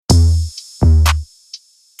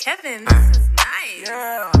Kevin, this is nice.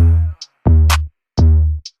 Yeah.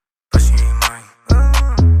 But she ain't mine.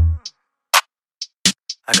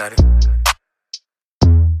 I got it.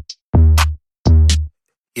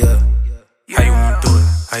 Yeah. How you wanna do it?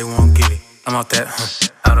 How you wanna get it? I'm out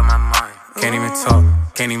that, out of my mind. Can't even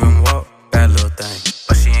talk, can't even walk. Bad little thing,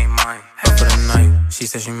 but she ain't mine. Up for the night, she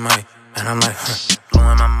said she might. And I'm like,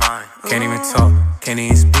 blowing my mind. Can't even talk, can't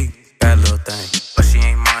even speak. Bad little thing, but she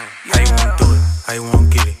ain't mine. How you wanna do it? How you wanna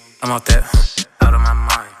get it? I'm out that, out of my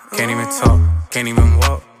mind. Can't even talk, can't even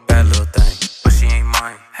walk. Bad little thing, but she ain't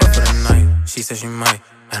mine. Up for the night, she said she might.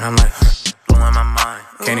 And I'm like, blowing my mind.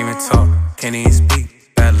 Can't even talk, can't even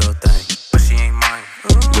speak. Bad little thing, but she ain't mine.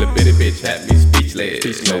 Little bitty bitch had me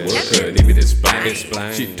speechless. No word couldn't even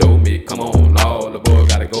explain. She told me, come on, all the boy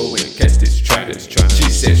gotta go and catch this track. She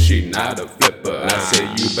said she not a flipper. I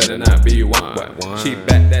said you better not be one. She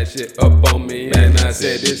backed that shit up on me and I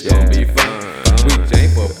said this gon' be fun. We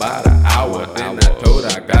janked for about an hour, then I told her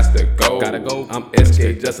I got to go. I'm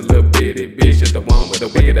SK, just a little bitty bitch, just the one with the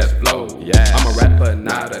wicked ass flow. I'm a rapper,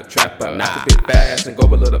 not a trapper. I can be fast and go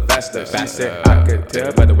a little faster. She said I could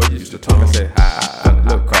tell by the way you used to talk. I said hi,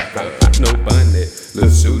 little cracker, no bunny, little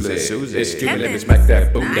Susie. Excuse me, let me smack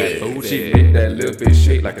that booty. She made that little bitch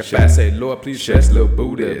shake like a fat. Say Lord, please stress little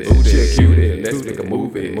booty. She a cutie, let's make a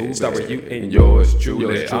movie. Start with you and yours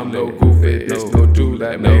truly. I'm no goofy, it's no do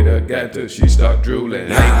like made her got till she start drooling.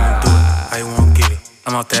 How you wanna do it? How you wanna get it?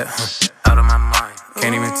 I'm out that, out of my mind.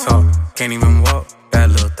 Can't even talk, can't even walk. Bad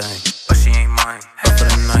little thing, but she ain't mine. Up for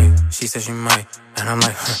the night, she said she might. And I'm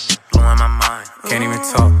like, blowing my mind. Can't even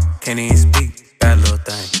talk, can't even speak. Bad little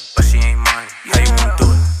thing, but she ain't mine. How you wanna do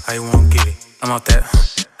it? How you wanna get it? I'm out that,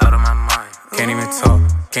 out of my mind. Can't even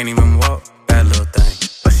talk, can't even walk. Bad little thing,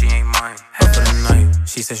 but she ain't mine. Up for the night,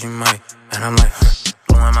 she said she might. And I'm like,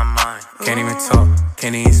 blowing my mind. Can't even talk,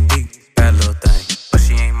 can't even speak. Bad little thing, but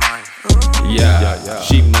she ain't mine. Yeah,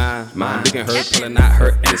 she mine. Looking her, pulling out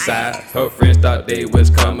her inside. Her friends thought they was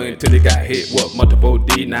coming till they got hit with multiple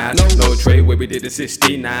D9s. No trade where we did the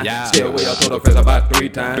 69. Stay away, I told her friends about 3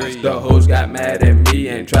 times. The hoes got mad at me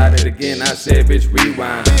and tried it again. I said, bitch,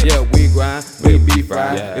 rewind. Yeah, we grind, we be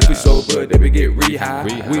fried. If we sober, then we get re-high.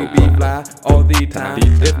 We be fly all the time.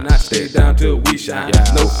 If not, stay down till we shine.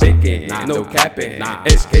 No faking, no capping.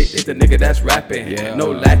 SK is the nigga that's rapping.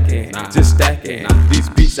 No lacking, just stacking. These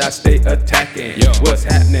beats I stay attacking. What's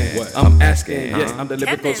happening? I'm asking. Yes, I'm the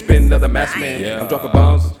lyrical spin of the mass man. I'm dropping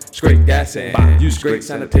bombs, straight gassing. You straight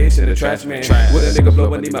sanitation, the trash man. With a nigga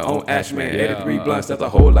blow, I need my own ash man. 83 blunts, that's a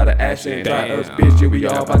whole lot of ashing. Try us, bitch, you we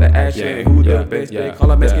all about the ashing. Who the best? They call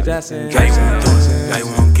her Mesky Jackson. How you wanna do it? How you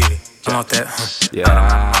wanna get it? I'm out that, out of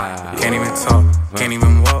my mind. Can't even talk, can't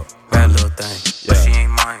even walk. Bad little thing, but she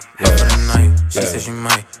ain't mine. Up for the night, she said she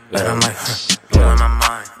might. And I'm like, blowing my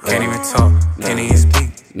mind. Can't even talk, can't even speak.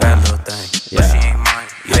 Bad little thing, but she ain't mine.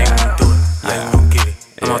 How you wanna do it? How you wanna get it?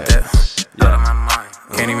 I'm out that, out of my mind.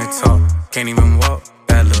 Can't even talk, can't even walk.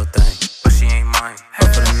 Bad little thing, but she ain't mine.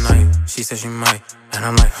 Up for the night, she said she might. And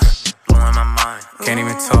I'm like, blowing my mind. Can't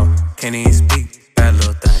even talk, can't even speak. Bad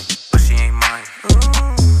little thing, but she ain't mine.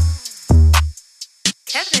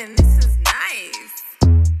 Kevin, this is nice.